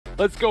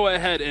let's go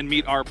ahead and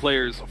meet our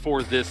players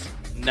for this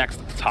next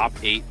top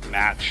 8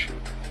 match.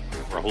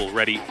 Rahul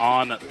Reddy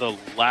on the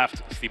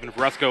left, Steven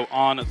Varesco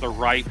on the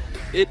right.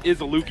 It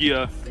is a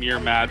Lugia mirror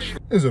match.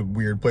 This is a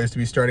weird place to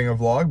be starting a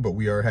vlog, but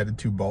we are headed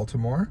to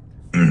Baltimore.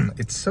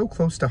 It's so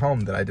close to home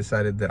that I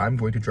decided that I'm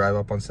going to drive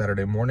up on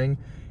Saturday morning,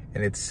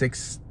 and it's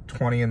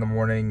 6:20 in the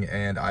morning,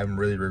 and I'm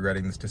really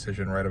regretting this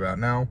decision right about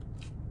now.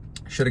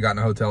 Should have gotten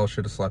a hotel,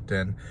 should have slept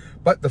in.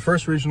 But the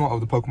first regional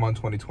of the Pokemon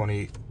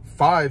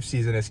 2025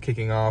 season is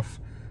kicking off.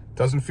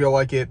 Doesn't feel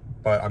like it,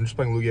 but I'm just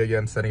playing Lugia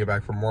again, setting it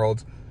back from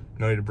Worlds.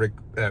 No need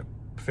to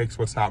fix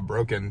what's not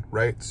broken,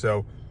 right?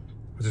 So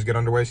let's just get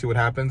underway, see what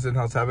happens, and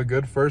let's have a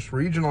good first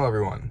regional,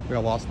 everyone. We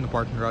got lost in the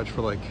parking garage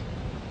for like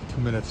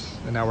 2 minutes,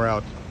 and now we're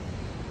out.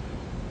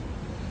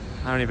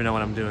 I don't even know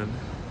what I'm doing.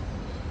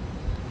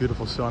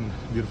 Beautiful sun,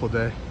 beautiful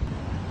day.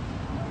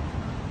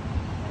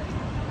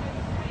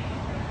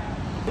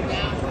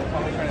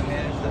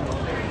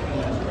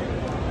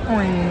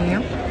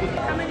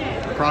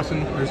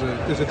 Crossing, there's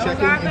a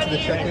check-in into the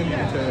check-in,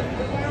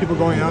 into people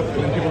going up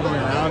and then people going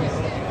around.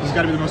 This has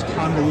got to be the most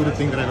convoluted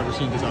thing that I've ever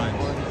seen designed.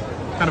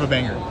 Kind of a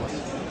banger.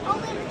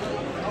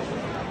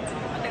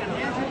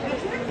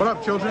 What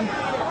up, children?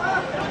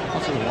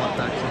 Also, the walk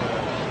back to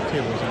the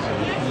tables is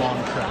a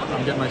long trek.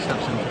 I'm getting my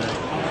steps in today.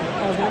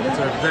 It's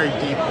a very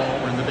deep hall.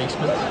 We're in the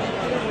basement.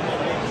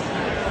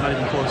 Not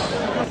even close.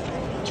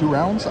 2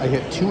 rounds. I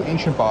hit 2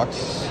 Ancient Box,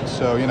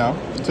 so you know,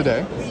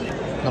 today.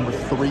 Number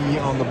 3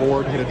 on the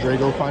board. Hit a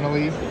Drago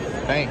finally.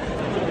 Bang.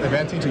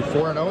 Advancing to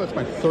 4-0. That's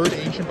my 3rd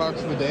Ancient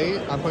Box of the day.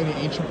 I'm playing the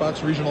Ancient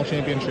Box Regional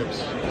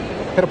Championships.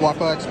 Hit a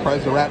Block-Lax,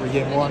 prized the Rat for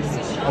game 1.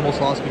 Almost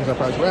lost because I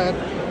prized Rat.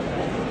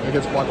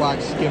 Against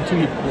Block-Lax. Game 2,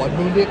 he Blood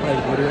Mooned it, but I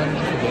had Glitter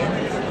Energy for game.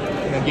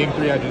 And then game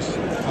 3, I just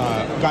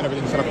got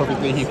everything set up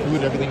perfectly. He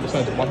fluid everything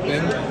besides one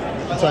thing.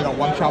 And so I got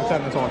 1 chop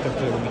set, and that's all it took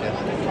to win the game.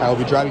 I'll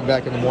be driving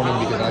back in the morning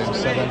because I am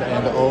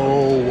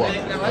 7-0.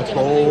 Let's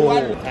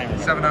go.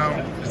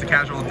 7-0. Just a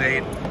casual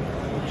date.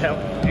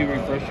 Yep. Do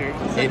refresher.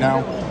 8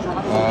 now.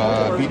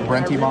 Beat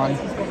Brentimon.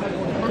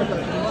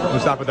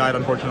 Mustafa died,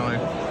 unfortunately.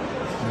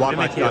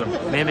 Block-Lax got him.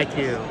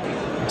 Mimikyu.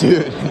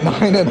 Dude,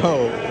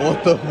 9-0.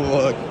 What the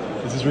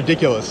fuck? This is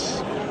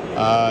ridiculous.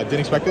 Didn't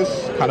expect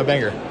this. Kind of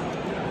banger.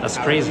 That's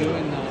crazy.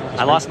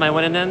 I lost my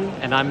win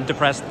and I'm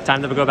depressed.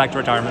 Time to go back to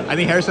retirement. I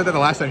think Harris said that the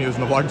last time he was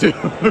in the vlog too.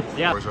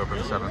 Yeah. Doors open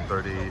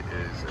 7:30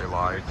 is a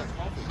lie.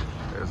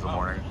 It is the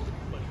morning.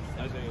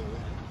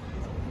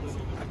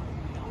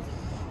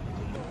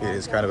 It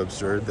is kind of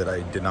absurd that I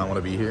did not want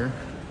to be here,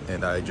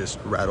 and I just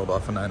rattled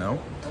off a 9-0.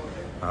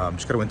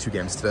 Just got to win 2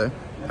 games today.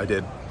 I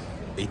did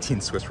 18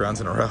 Swiss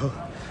rounds in a row,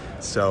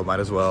 so might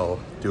as well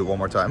do it one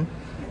more time.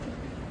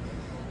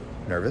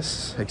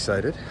 Nervous,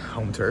 excited,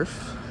 home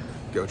turf,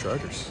 go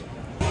Chargers.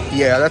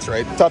 Yeah, that's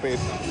right, top 8,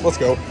 let's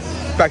go.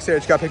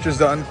 Backstage, got pictures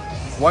done.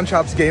 One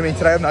Chops Gaming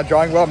today. I'm not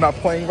drawing well, I'm not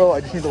playing well,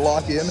 I just need to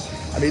lock in.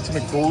 I made some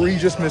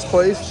egregious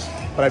misplays,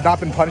 but I've not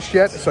been punished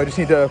yet, so I just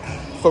need to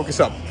focus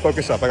up,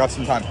 I got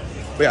some time.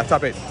 But yeah,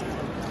 top 8.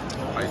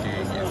 Viking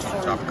is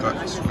top cut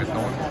with no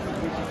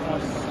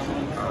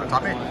one.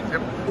 Top 8,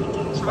 yep.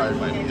 Inspired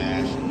by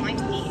Nash.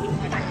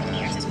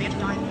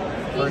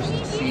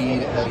 First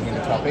seed heading into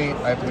top 8.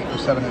 I have to wait for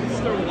 7 and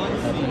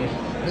finish.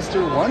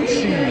 Mr. 1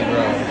 seed,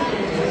 bro.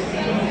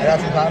 I got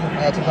some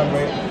time to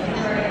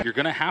wait. You're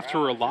going to have to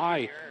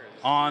rely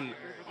on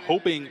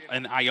hoping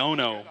an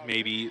Iono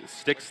maybe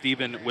sticks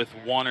Steven with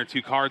 1 or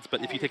 2 cards,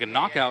 but if you take a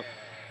knockout,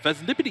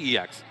 Fezandipity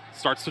EX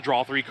starts to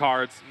draw 3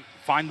 cards,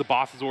 find the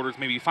boss's orders,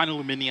 maybe find a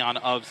Luminion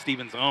of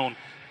Steven's own,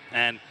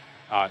 and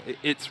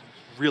it's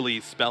really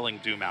spelling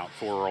doom out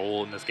for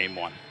Rahul in this game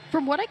 1.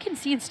 From what I can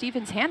see in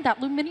Steven's hand, that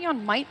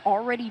Luminion might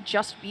already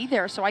just be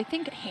there. So I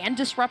think hand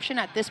disruption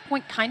at this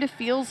point kind of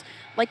feels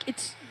like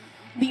it's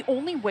the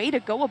only way to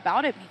go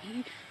about it.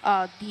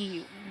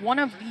 Maybe one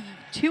of the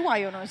 2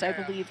 Ionos, I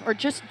believe, or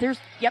just there's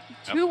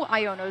 2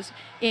 Ionos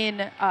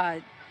in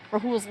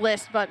Rahul's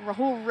list, but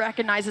Rahul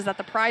recognizes that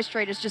the prize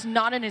trade is just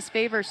not in his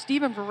favor.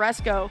 Steven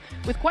Varesco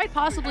with quite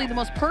possibly the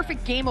most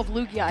perfect game of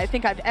Lugia I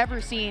think I've ever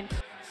seen.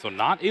 So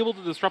not able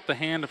to disrupt the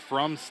hand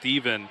from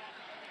Steven,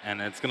 and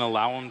it's going to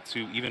allow him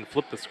to even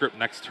flip the script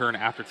next turn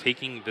after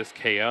taking this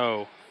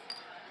KO.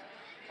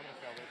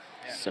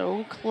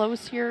 So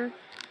close here.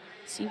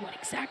 See what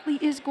exactly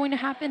is going to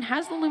happen.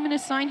 Has the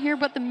Luminous sign here,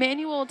 but the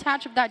manual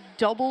attach of that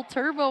double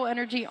turbo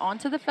energy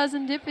onto the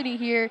Fezandipity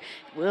here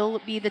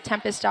will be the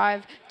Tempest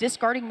Dive,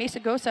 discarding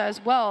Mesagosa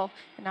as well.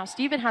 And now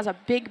Steven has a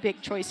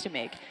big choice to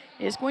make.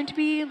 It is going to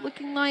be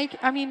looking like,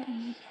 I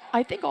mean,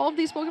 I think all of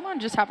these Pokemon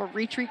just have a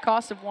retreat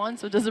cost of 1,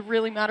 so it doesn't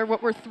really matter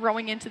what we're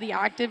throwing into the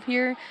active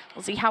here.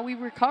 We'll see how we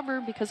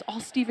recover, because all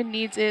Steven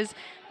needs is,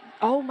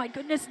 oh my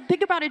goodness,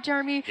 think about it,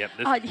 Jeremy.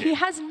 Yep, he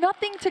has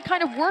nothing to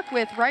kind of work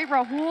with, right?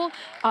 Rahul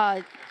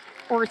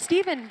or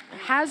Steven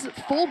has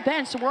full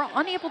bench, so we're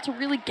unable to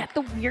really get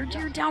the Weird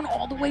Gear down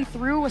all the way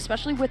through,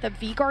 especially with a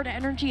V-Guard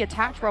energy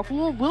attached.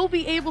 Rahul will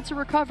be able to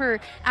recover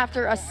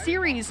after a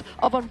series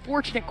of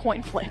unfortunate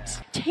coin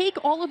flips. Take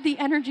all of the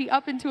energy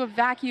up into a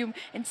vacuum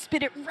and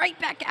spit it right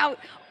back out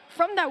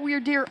from that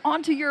Weird Deer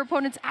onto your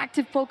opponent's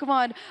active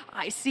Pokemon.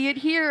 I see it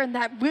here, and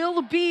that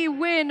will be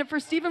win for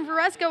Steven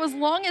Varesco as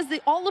long as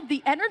all of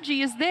the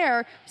energy is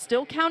there.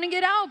 Still counting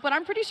it out, but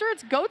I'm pretty sure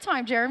it's go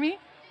time, Jeremy.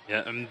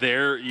 Yeah, and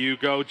there you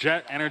go.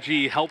 Jet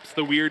Energy helps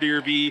the Weird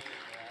Deer V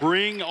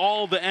bring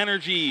all the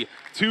energy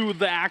to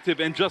the active,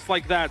 and just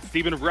like that,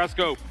 Steven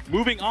Varesco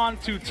moving on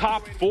to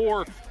top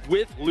 4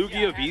 with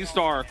Lugia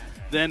VSTAR.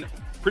 Then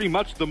pretty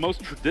much the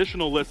most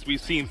traditional list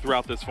we've seen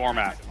throughout this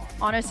format.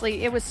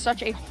 Honestly, it was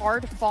such a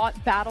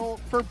hard-fought battle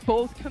for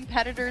both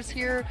competitors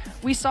here.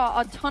 We saw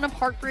a ton of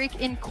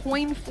heartbreak in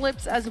coin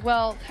flips as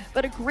well,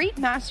 but a great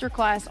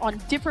masterclass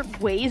on different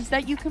ways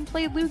that you can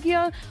play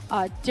Lugia,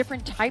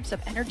 different types of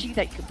energy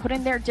that you can put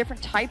in there,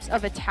 different types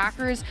of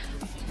attackers.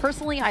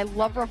 Personally, I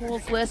love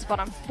Rahul's list, but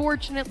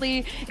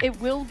unfortunately,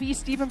 it will be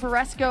Steven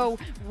Varesco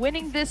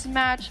winning this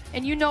match.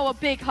 And you know a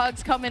big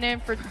hug's coming in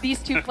for these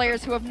two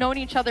players who have known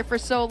each other for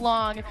so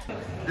long.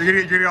 You're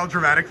gonna get all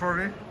dramatic for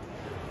me?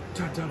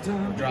 Drop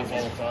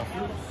all the stuff.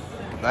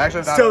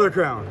 Actually, Stellar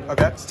Crown.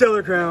 Okay.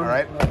 Stellar Crown. All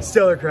right.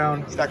 Stellar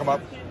Crown. Stack them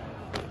up.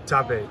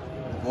 Top 8.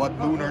 What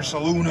Lunar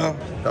Saluna?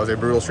 That was a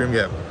brutal stream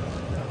game.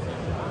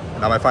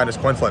 Not my finest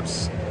coin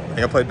flips. I think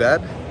I played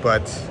bad,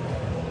 but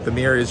the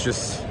mirror is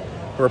just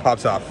where it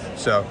pops off.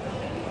 So,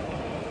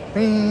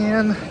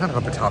 man, not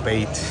up the top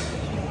 8.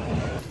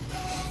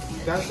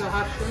 That's the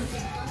half shrimp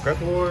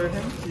Okay. for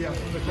him. Yeah,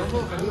 from the combo.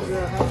 And this is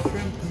a half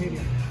shrimp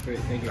medium. Great,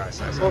 thank you. Nice,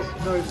 nice, Oh,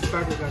 nice. no, it's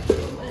backwards actually.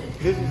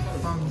 This is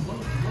from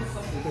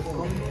the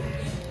combo.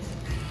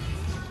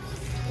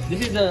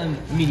 This is the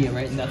medium,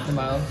 right? And that's the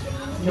mild?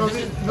 No,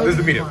 This is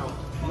the medium.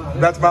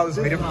 That's about this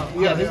medium.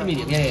 Yeah, this is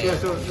medium. Yeah.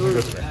 So it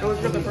was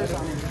good the first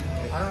time.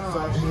 I don't know.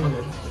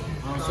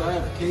 Actually, So I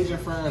have Cajun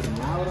fries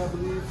mild, I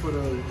believe, for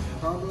the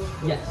combo.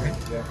 Yes.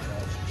 Yeah.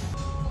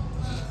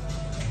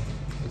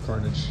 The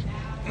carnage.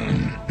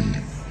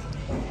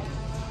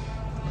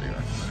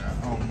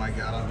 Oh my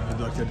god, I'm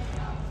abducted.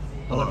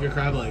 I love your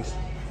crab legs.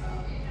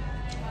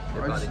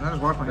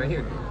 Right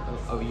here.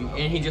 Oh,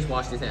 and he just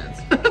washed his hands.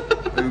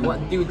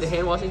 What, dude? The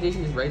hand washing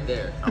station is right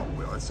there. Oh,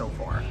 well, it's so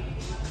far.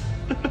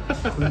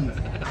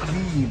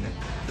 Clean.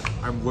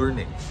 I'm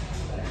learning.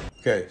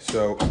 Okay,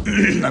 so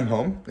I'm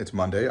home. It's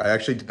Monday. I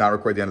actually did not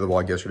record the end of the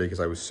vlog yesterday because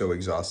I was so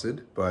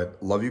exhausted, but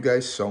love you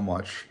guys so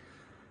much.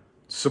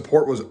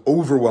 Support was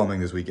overwhelming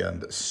this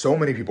weekend. So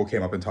many people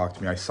came up and talked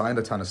to me. I signed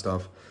a ton of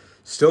stuff.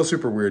 Still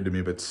super weird to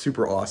me, but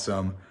super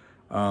awesome.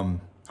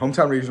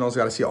 Hometown regionals,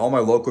 got to see all my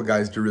local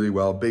guys do really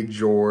well. Big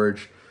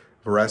George,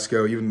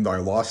 Varesco, even though I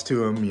lost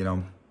to him, you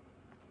know,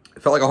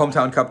 it felt like a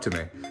hometown cup to me.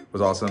 It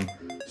was awesome.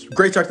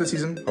 Great start to the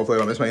season. Hopefully I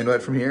don't miss my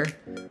invite from here.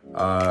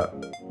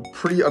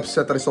 Pretty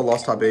upset that I still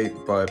lost top 8,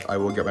 but I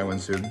will get my win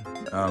soon.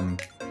 I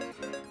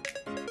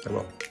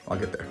will. I'll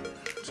get there.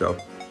 So,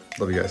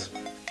 love you guys.